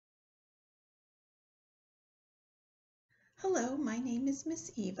Hello, my name is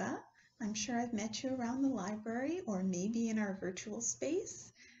Miss Eva. I'm sure I've met you around the library or maybe in our virtual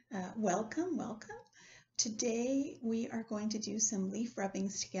space. Welcome, welcome. Today we are going to do some leaf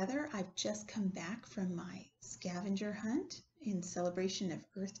rubbings together. I've just come back from my scavenger hunt in celebration of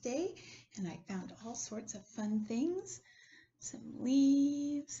Earth Day, and I found all sorts of fun things. Some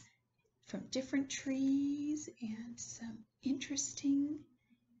leaves from different trees and some interesting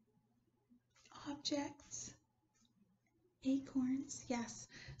objects. Acorns, yes.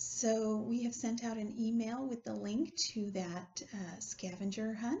 So we have sent out an email with the link to that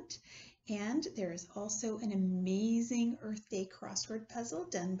scavenger hunt. And there is also an amazing Earth Day crossword puzzle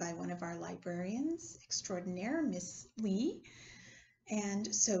done by one of our librarians extraordinaire, Miss Lee.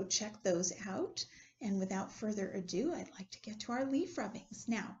 And so check those out. And without further ado, I'd like to get to our leaf rubbings.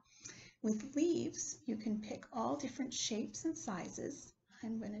 Now, with leaves, you can pick all different shapes and sizes.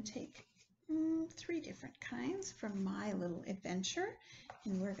 I'm going to take 3 different kinds from my little adventure,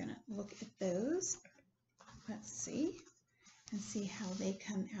 and we're going to look at those. Let's see and see how they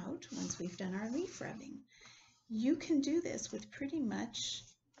come out once we've done our leaf rubbing. You can do this with pretty much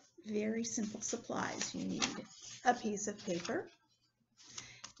very simple supplies. You need a piece of paper.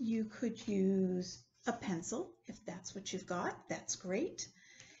 You could use a pencil if that's what you've got. That's great.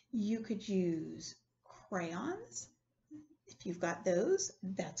 You could use crayons. If you've got those,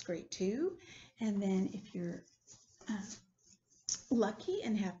 that's great too. And then if you're lucky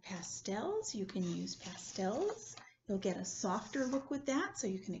and have pastels, you can use pastels. You'll get a softer look with that, so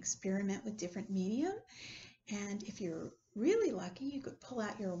you can experiment with different medium. And if you're really lucky, you could pull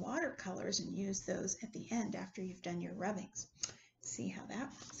out your watercolors and use those at the end after you've done your rubbings. See how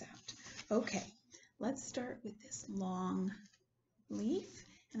that works out. Okay, let's start with this long leaf.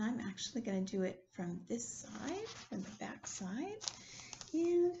 And I'm actually going to do it from this side, from the back side.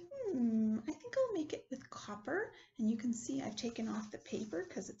 And I think I'll make it with copper. And you can see I've taken off the paper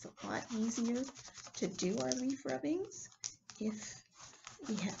because it's a lot easier to do our leaf rubbings if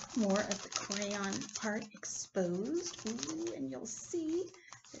we have more of the crayon part exposed. Ooh, and you'll see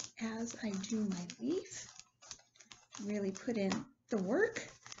that as I do my leaf, really put in the work.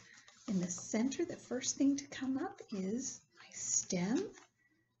 In the center, the first thing to come up is my stem.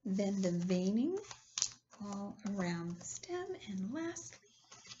 Then the veining all around the stem, and lastly,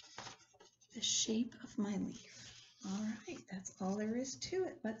 the shape of my leaf. All right, that's all there is to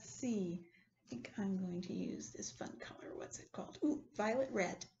it. Let's see. I think I'm going to use this fun color. What's it called? Ooh, violet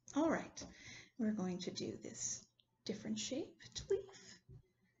red. All right, we're going to do this different shaped leaf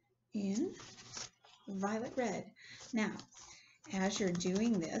in violet red. Now, as you're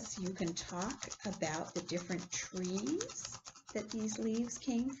doing this, you can talk about the different trees that these leaves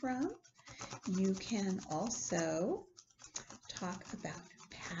came from. You can also talk about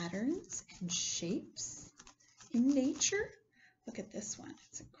patterns and shapes in nature. Look at this one,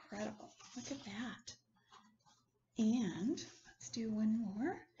 it's incredible. Look at that. And let's do one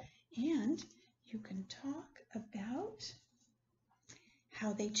more. And you can talk about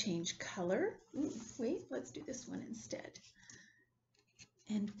how they change color. Ooh, wait, let's do this one instead.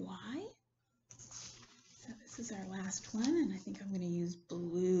 And why? So this is our last one, and I think I'm going to use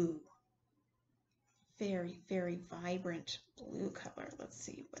blue. Very, very vibrant blue color. Let's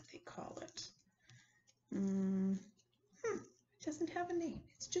see what they call it. It doesn't have a name.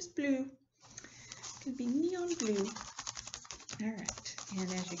 It's just blue. It could be neon blue. All right,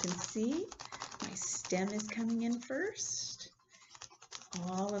 and as you can see, my stem is coming in first.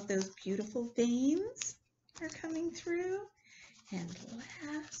 All of those beautiful veins are coming through. And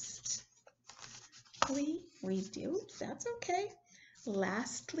lastly, we deal, that's okay.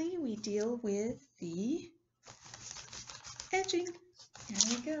 Lastly, we deal with the edging. There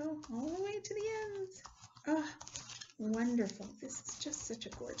we go, all the way to the ends. Ah, wonderful. This is just such a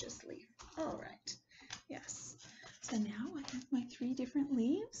gorgeous leaf. All right, yes. So now I have my 3 different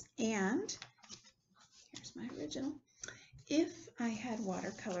leaves, and here's my original. If I had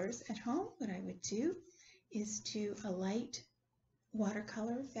watercolors at home, what I would do is do a light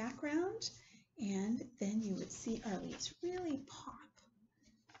watercolor background, and then you would see our leaves really pop.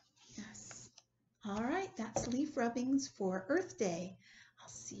 Yes. All right, that's leaf rubbings for Earth Day. I'll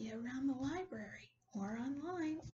see you around the library or online.